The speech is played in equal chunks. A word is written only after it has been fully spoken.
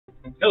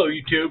Hello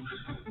YouTube,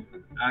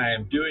 I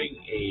am doing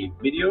a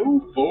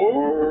video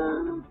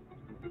for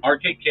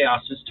Arcade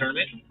Chaos'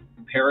 tournament,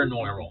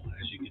 Paranormal,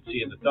 as you can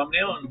see in the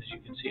thumbnail and as you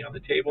can see on the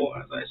table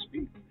as I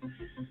speak.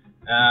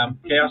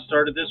 Chaos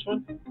started this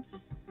one.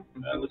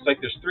 Looks like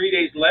there's 3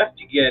 days left.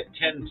 You get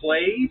 10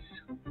 plays.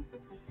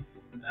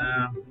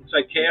 Looks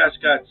like Chaos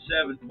got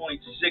 7.6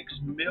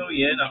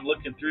 million. I'm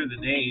looking through the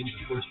names.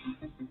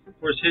 Of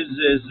course his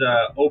is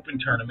open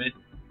tournament.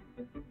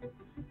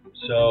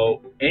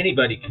 So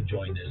anybody can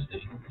join this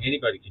thing.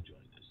 Anybody can join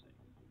this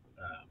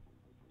thing.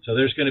 So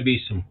there's going to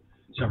be some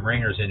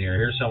ringers in here.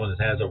 Here's someone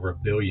that has over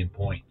 1 billion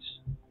points.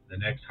 The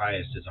next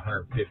highest is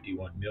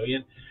 151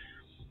 million.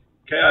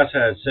 Chaos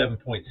has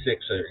 7.6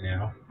 right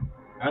now.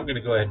 I'm going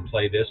to go ahead and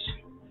play this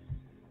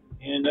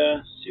and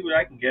see what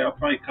I can get. I'll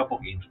play a couple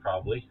games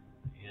probably,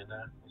 and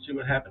we'll see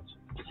what happens.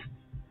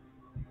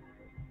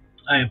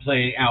 I am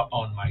playing out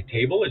on my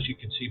table, as you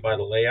can see by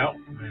the layout.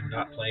 I'm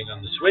not playing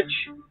on the Switch.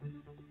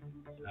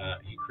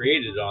 He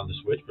created it on the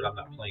Switch, but I'm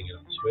not playing it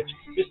on the Switch.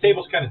 This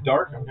table's kind of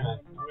dark. I'm gonna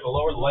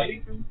lower the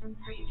lighting.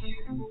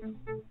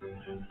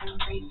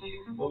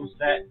 Close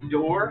that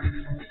door.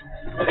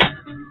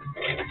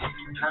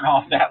 Turn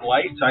off that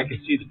light so I can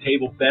see the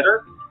table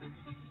better.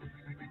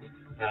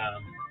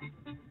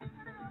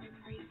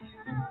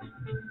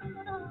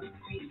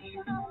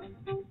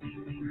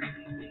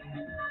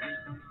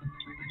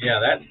 Yeah,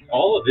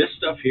 all of this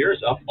stuff here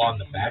is up on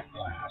the back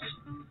glass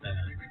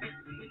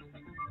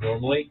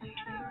normally.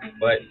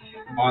 But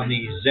on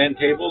the Zen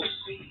tables,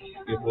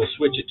 it will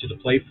switch it to the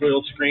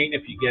playfield screen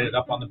if you get it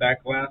up on the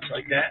back glass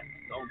like that.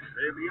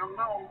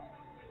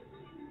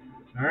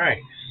 All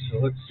right, so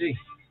let's see.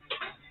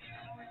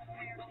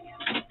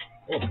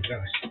 Oh my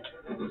gosh.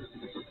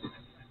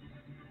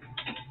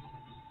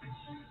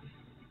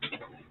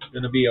 It's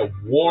going to be a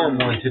warm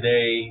one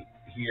today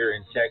here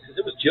in Texas.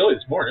 It was chilly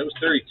this morning. It was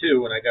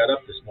 32 when I got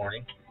up this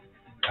morning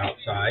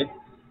outside.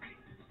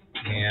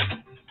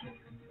 And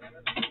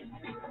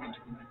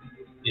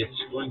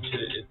it's going to,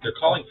 they're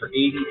calling for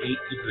 88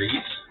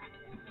 degrees.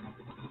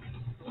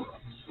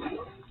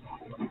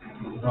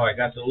 Oh, I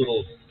got the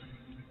little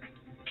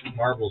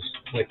marbles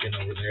clicking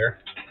over there,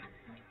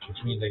 which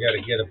means I got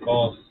to get a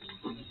ball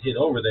hit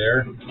over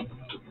there.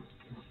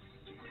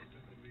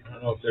 I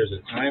don't know if there's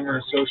a timer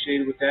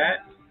associated with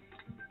that.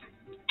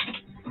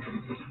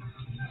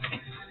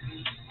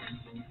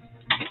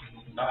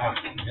 Ah,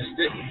 missed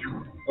it.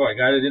 Oh, I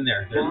got it in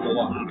there. There's the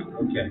lock.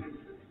 Okay.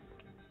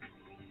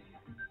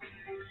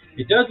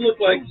 It does look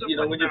like, you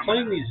know, when you're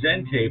playing these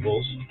Zen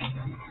tables,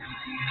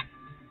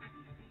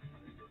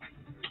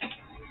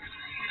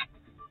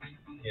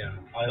 yeah,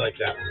 I like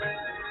that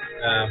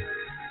one.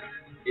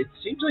 It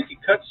seems like it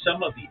cuts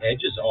some of the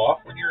edges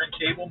off when you're in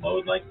table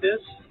mode like this.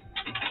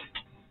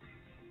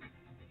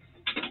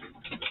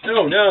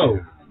 Oh, no.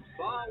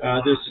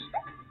 This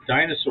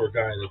dinosaur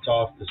guy that's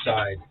off the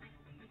side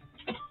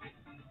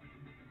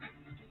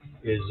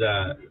is,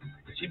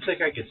 it seems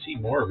like I could see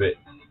more of it.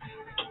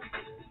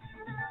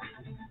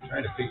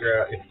 Trying to figure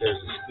out if there's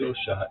a skill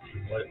shot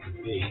and what it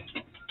would be.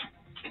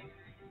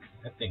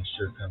 That thing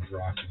sure comes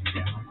rocking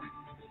down.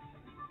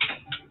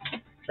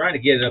 Trying to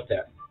get it up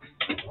that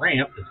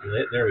ramp that's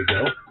lit. There we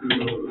go.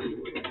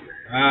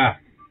 Ah.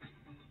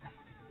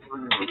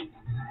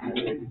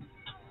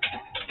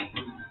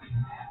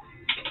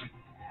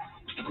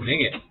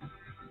 Dang it.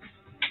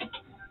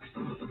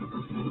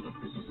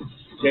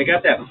 See, I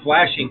got that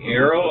flashing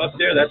arrow up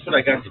there. That's what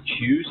I got to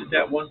choose at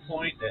that one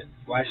point. That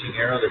flashing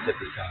arrow that's at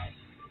the top.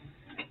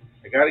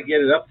 I got to get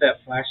it up that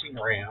flashing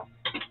ramp,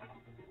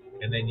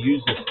 and then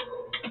use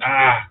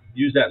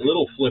that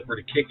little flipper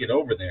to kick it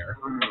over there.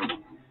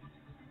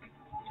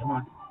 Come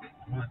on,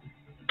 come on.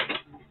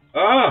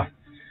 Ah!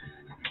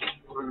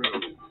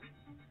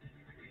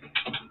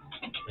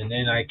 And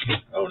then I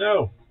can, oh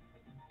no.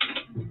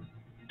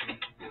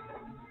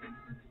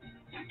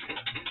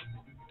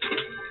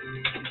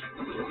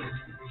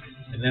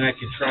 And then I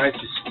can try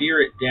to steer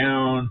it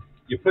down.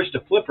 You push the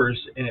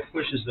flippers, and it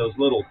pushes those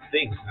little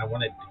things. I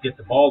wanted to get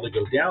the ball to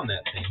go down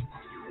that thing,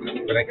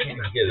 but I can't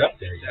even get it up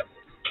there yet.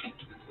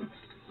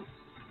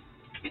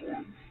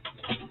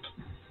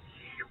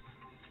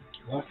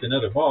 Lost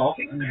another ball.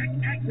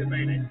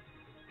 Activated.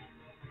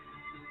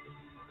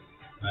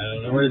 I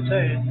don't know what it's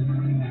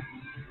saying.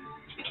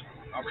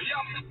 Hurry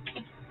up.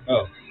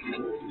 Oh,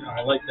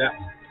 I like that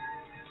one.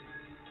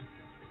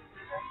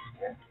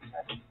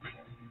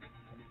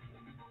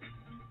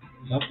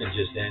 Something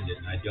just ended,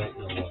 and I don't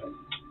know what.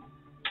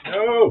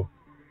 No!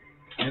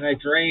 And I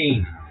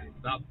drained.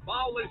 The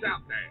ball is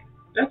out there.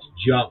 That's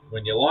junk.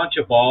 When you launch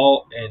a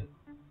ball and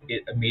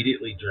it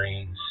immediately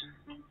drains.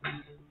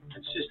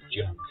 That's just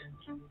junk.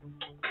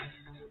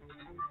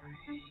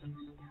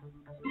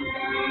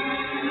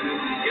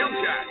 Skill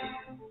shot.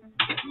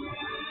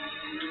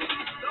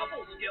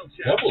 Double skill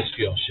shot. Double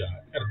skill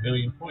shot. Got 1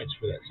 million points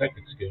for that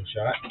second skill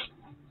shot.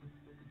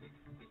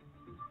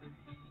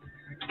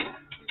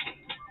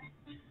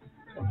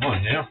 Come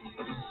on now.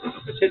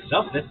 Let's hit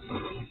something.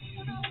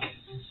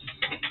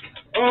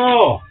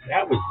 Oh,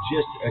 that was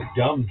just a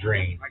dumb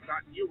drain. I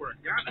thought you were a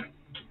gunner.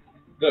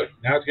 Look,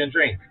 now it's going to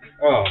drain.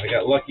 Oh, I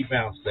got lucky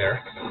bounce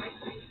there.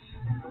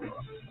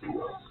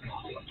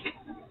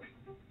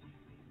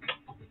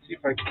 Let's see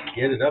if I can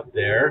get it up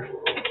there.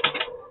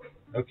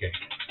 Okay.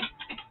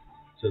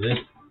 So this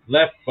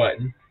left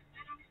button.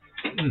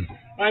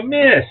 I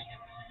missed.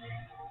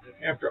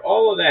 After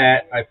all of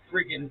that, I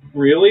freaking...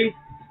 Really?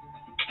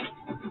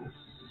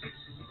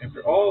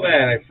 After all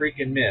that, I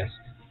freaking missed.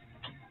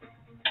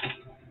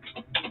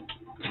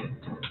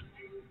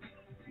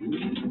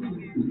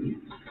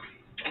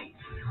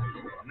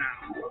 Now,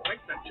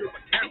 make that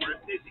chupacabra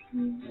dizzy.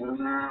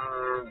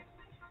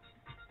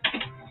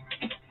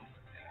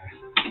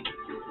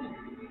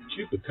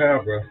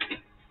 Chupacabra.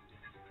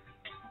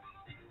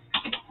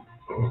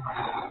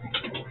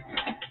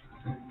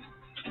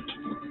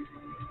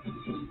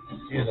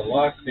 Yeah, the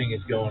lock thing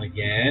is going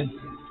again.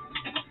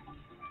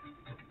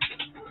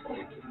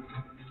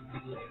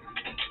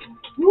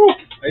 Woo!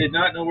 I did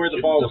not know where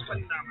the ball was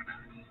coming.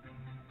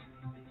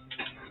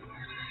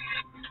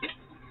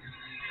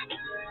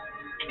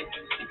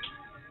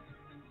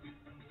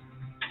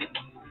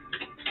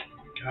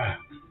 God.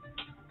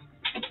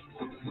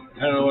 I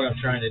don't know what I'm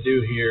trying to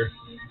do here.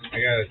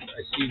 I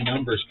see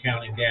numbers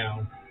counting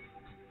down.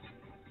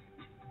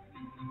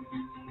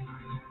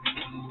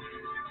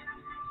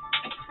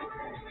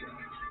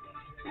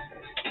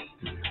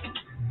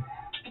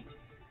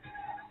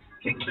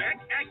 Kickback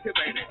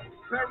activated.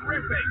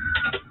 Terrific.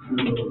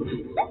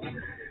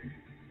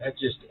 That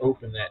just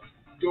opened that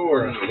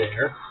door up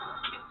there.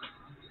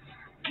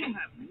 You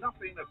have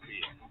nothing to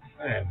fear.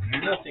 I have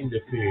nothing to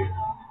fear.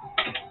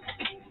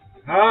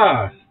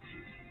 Ah!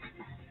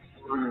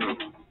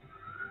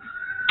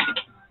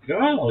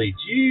 Golly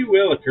gee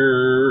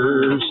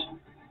willikers.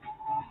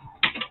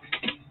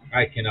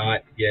 I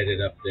cannot get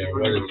it up there.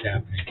 What is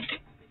happening?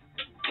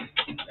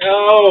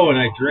 Oh, and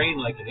I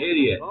drained like an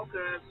idiot.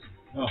 Focus.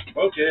 Oh,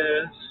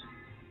 focus.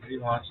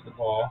 Relaunch the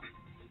ball.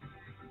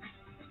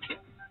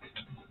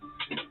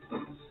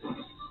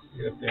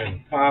 Get up there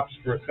and pops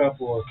for a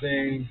couple of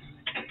things.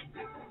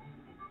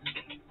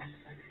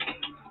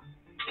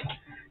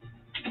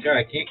 God,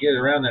 I can't get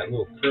around that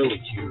little curly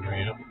cue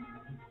ramp.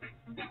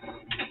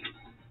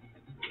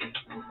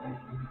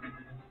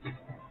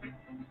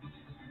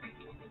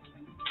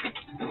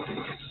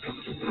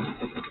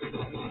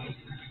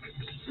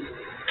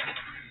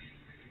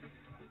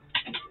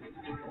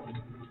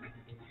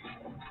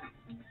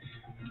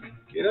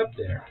 Get up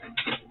there.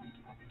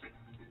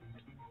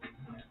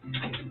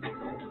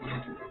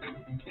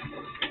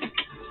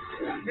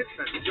 It's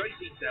the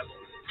Jersey Devil.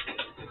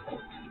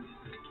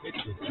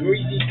 It's the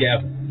Jersey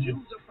Devil.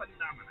 Choose a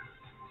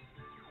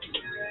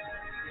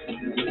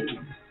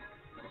phenomenon.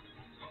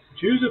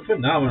 Choose a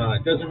phenomenon.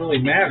 It doesn't really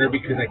matter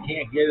because I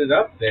can't get it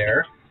up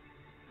there.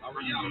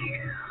 Hurry up.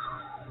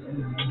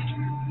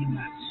 You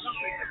have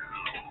nothing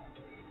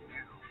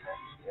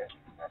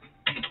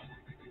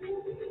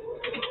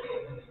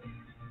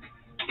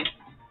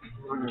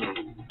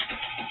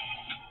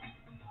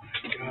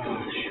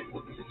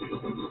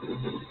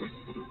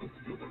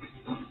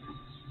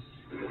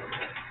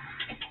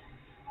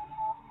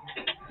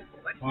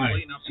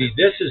Fine. See,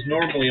 this is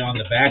normally on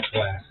the back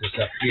glass, this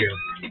up here,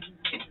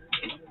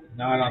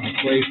 not on the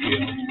play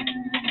field.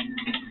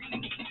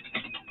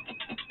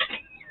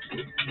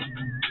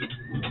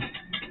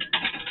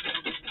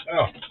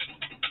 Oh.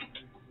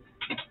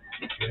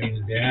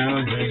 Draining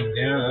down, draining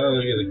down. Oh,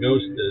 look at the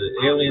ghost,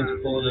 the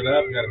aliens pulling it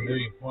up. Got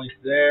 1,000,000 points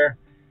there.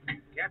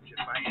 captured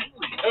by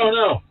aliens. Oh,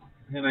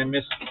 no. And I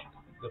missed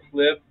the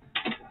flip.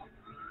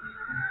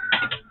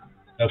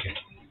 Okay.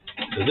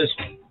 So this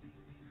one.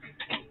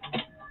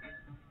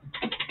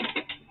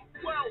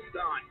 Well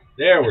done.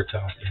 There we're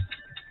talking.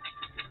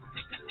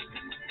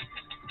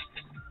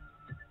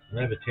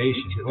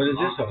 Levitation. What is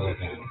this all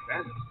about?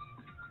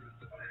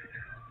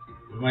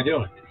 What am I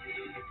doing?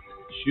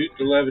 Shoot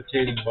the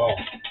levitating ball.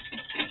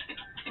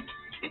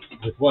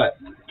 With what?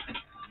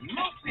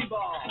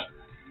 Multi-ball.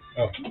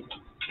 Oh.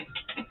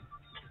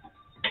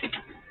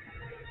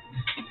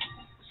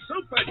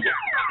 Super jump.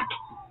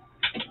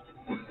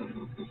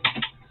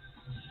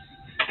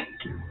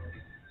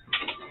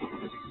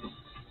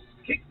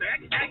 Kickback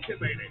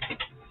activated.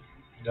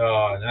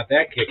 No, not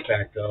that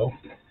kickback though.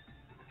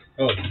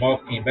 Oh, the ball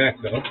came back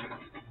though.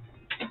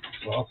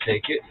 So I'll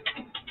take it.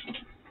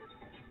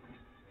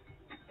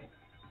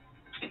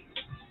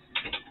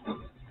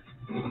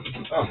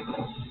 Oh.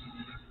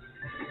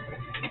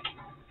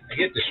 I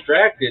get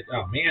distracted.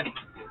 Oh man.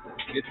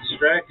 I get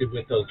distracted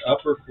with those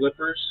upper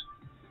flippers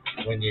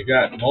when you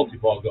got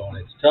multi-ball going.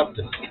 It's tough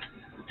to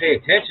pay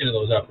attention to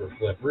those upper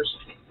flippers.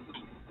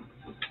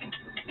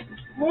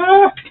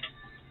 Ah!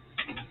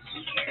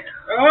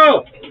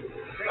 Oh!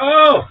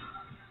 Oh!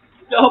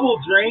 Double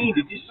drain.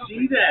 Did you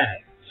see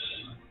that?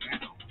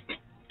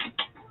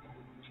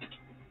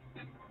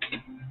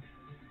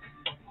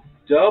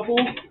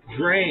 Double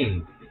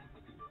drain.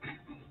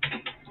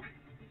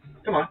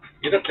 Come on,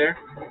 get up there.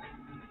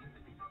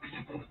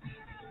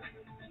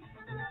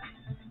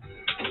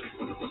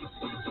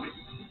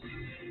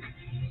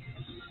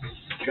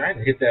 Trying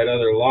to hit that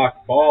other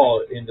locked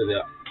ball into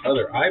the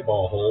other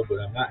eyeball hole, but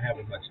I'm not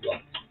having much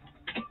luck.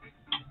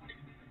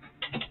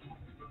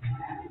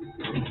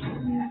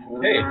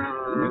 Hey,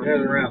 what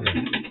goes around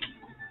there?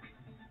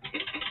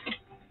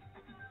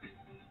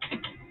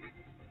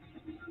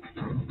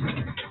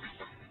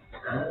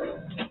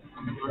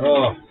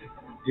 Oh,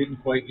 didn't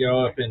quite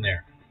go up in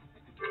there.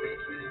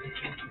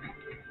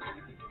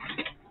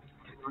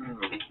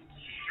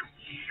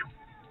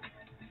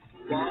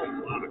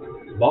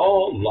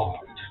 Ball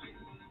locked.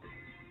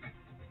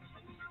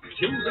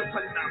 Choose a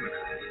phenomenon.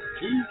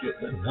 Choose a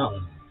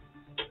phenomenon.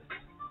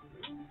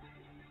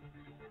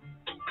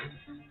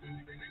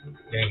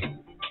 Dang it.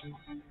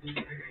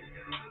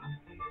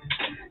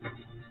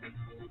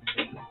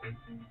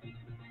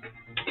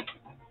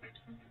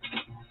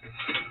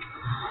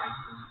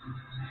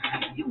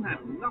 You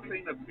have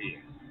nothing to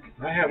fear.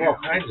 I have all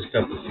kinds of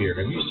stuff to fear.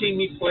 Have you seen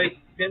me play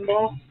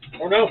pinball?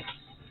 Oh no.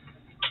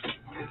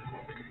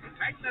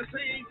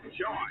 Magnecy,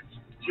 charge.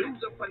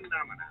 Choose a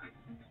phenomenon.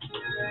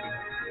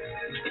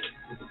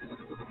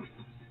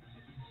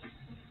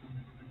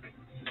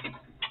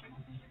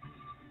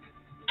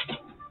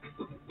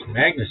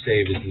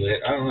 Magnasave is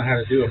lit. I don't know how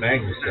to do a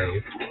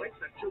Magnasave. Click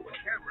the two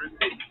cameras.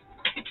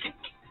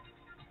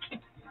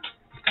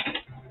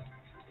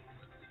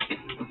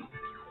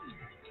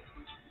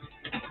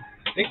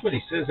 I think when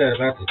he says that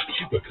about the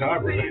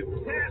chupacabra,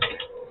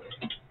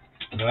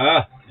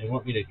 they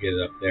want me to get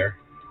it up there.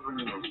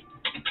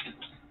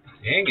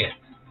 Dang it.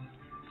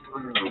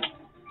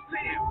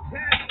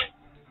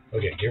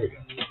 Okay, here we go.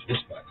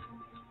 This button.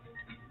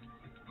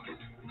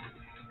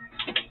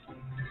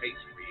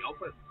 Case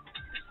reopen.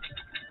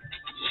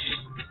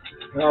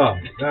 Oh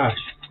my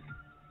gosh.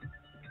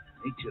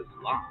 Nature's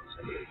laws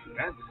are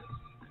advanced.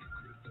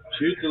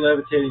 Shoot the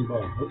levitating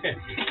ball. Okay.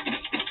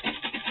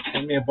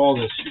 Send me a ball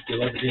to shoot the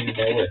levitating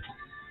ball with.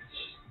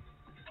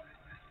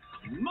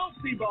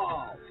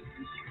 Multi-ball.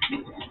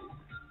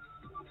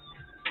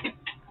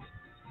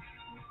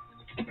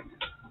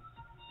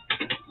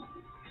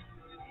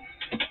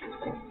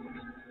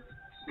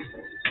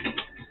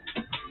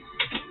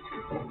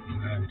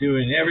 I'm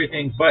doing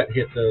everything but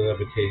hit the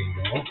levitating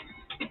ball.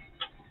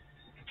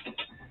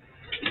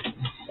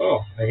 Oh,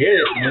 I hit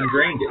it and then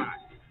drained it.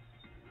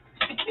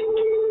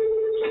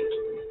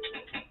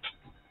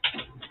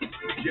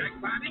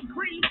 Jackpot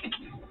increase.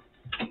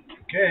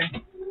 Okay.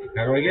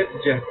 How do I get the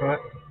jackpot?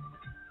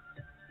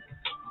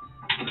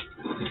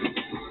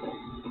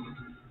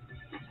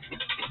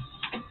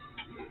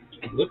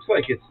 It looks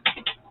like it's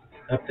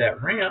up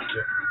that ramp.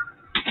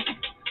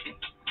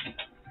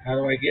 How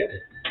do I get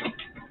it?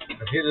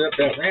 I've hit it up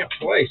that ramp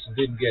twice and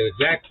didn't get a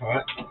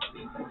jackpot.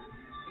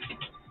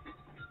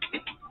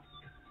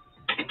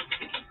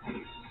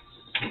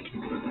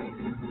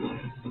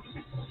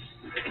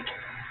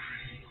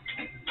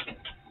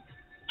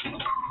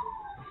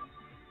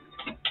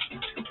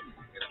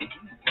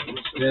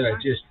 Instead, I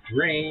just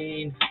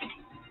drained.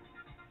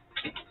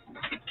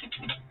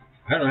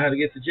 I don't know how to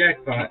get the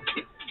jackpot.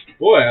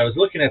 Boy, I was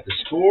looking at the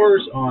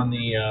scores on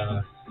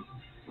the,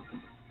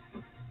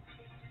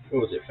 what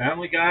was it,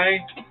 Family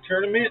Guy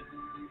tournament?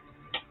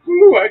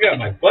 Woo, I got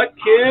my butt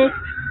kicked.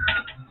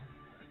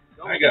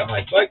 I got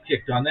my butt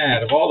kicked on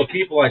that. Of all the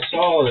people I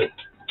saw at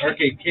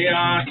Arcade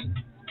Chaos,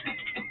 and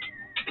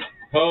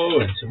Poe,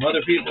 and some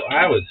other people,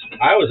 I was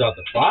on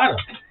the bottom.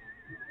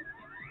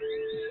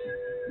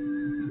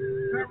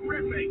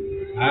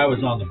 I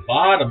was on the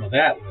bottom of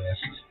that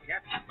list.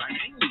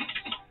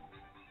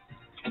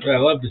 But I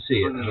love to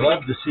see it. I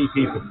love to see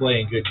people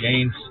playing good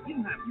games.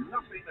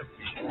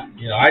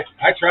 You know, I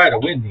try to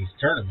win these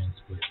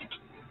tournaments, but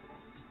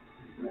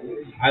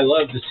I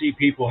love to see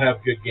people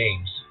have good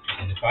games.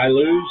 And if I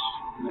lose,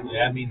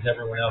 that means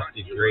everyone else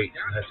did great. So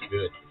that's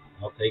good.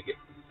 I'll take it.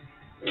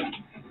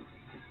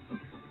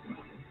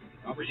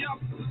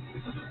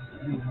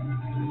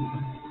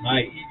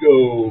 My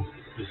ego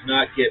does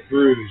not get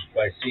bruised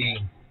by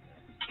seeing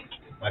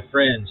my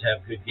friends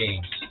have good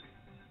games.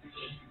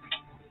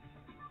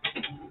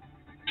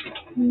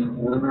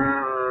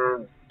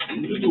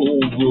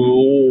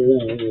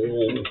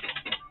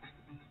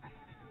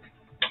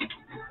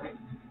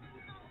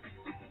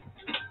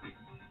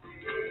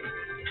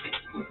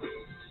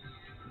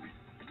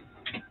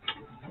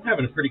 I'm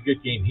having a pretty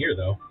good game here,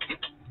 though.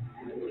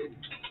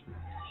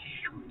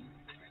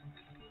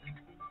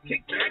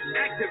 Kickback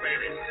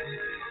activated.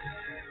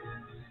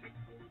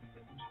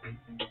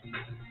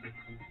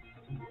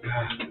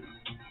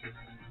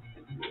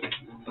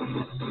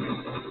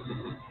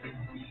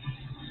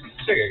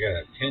 Looks like I got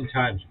a 10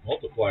 times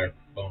multiplier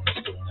bonus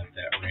going up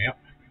that ramp.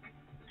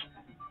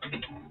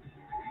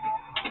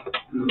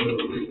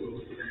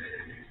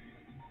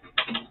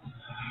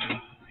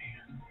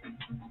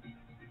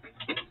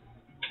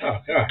 Oh,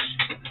 gosh.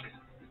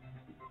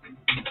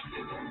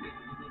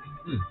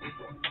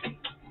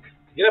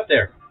 Get up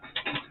there.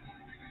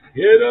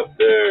 Get up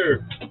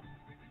there.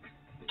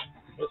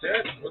 What's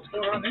that? What's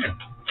going on there?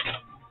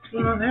 What's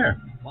going on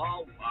there?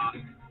 Ball lock.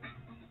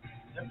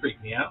 That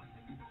freaked me out.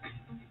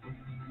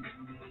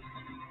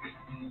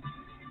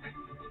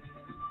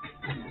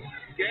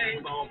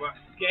 Game over.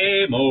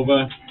 Game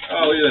over.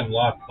 Oh, look at them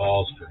locked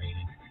balls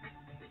draining.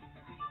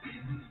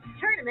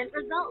 Tournament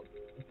results.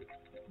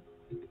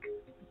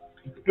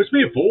 Puts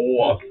me in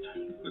fourth.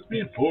 Puts me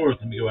in fourth.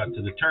 Let me go out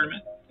to the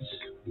tournament.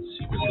 Let's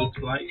see what it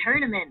looks like.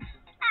 Tournament.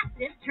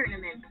 Active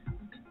tournament.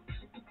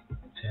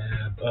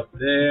 Tab up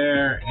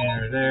there,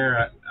 enter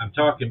there. I'm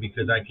talking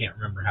because I can't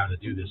remember how to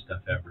do this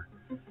stuff ever.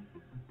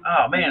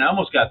 Oh man, I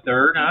almost got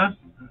third, huh?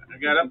 I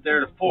got up there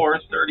to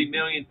fourth,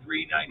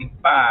 30,395,000.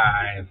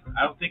 I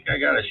don't think I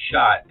got a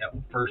shot at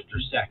first or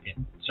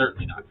second.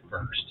 Certainly not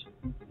first.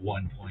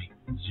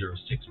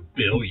 1.06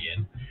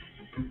 billion.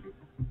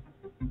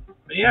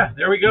 But yeah,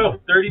 there we go.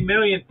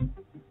 30,395,000.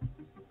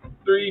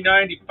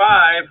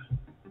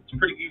 It's a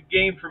pretty good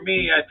game for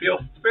me. I feel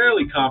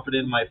fairly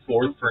confident in my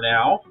fourth for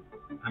now.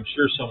 I'm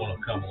sure someone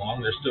will come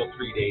along. There's still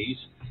 3 days.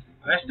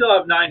 I still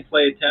have 9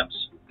 play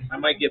attempts. I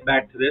might get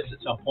back to this at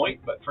some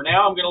point, but for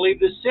now I'm going to leave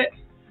this sit.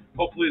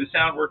 Hopefully the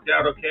sound worked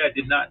out okay. I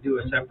did not do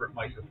a separate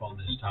microphone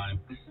this time.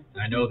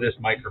 I know this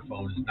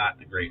microphone is not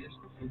the greatest.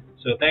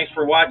 So thanks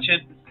for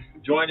watching.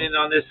 Join in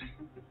on this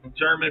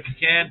tournament if you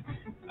can.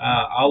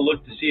 I'll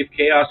look to see if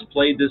Kaos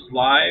played this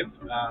live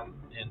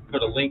and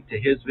put a link to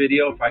his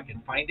video if I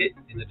can find it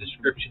in the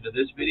description of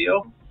this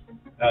video.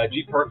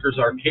 G. Parker's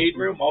Arcade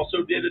Room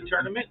also did a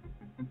tournament.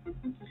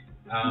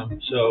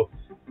 So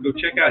go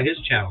check out his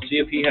channel. See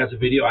if he has a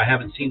video. I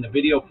haven't seen the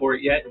video for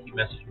it yet. He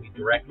messaged me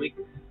directly.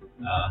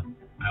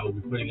 I will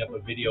be putting up a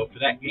video for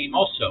that game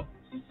also.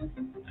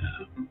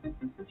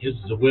 His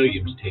is a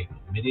Williams table.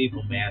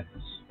 Medieval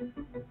Madness.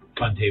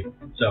 Fun table.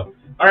 So,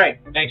 alright.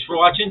 Thanks for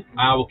watching.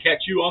 I will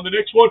catch you on the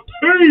next one.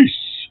 Peace!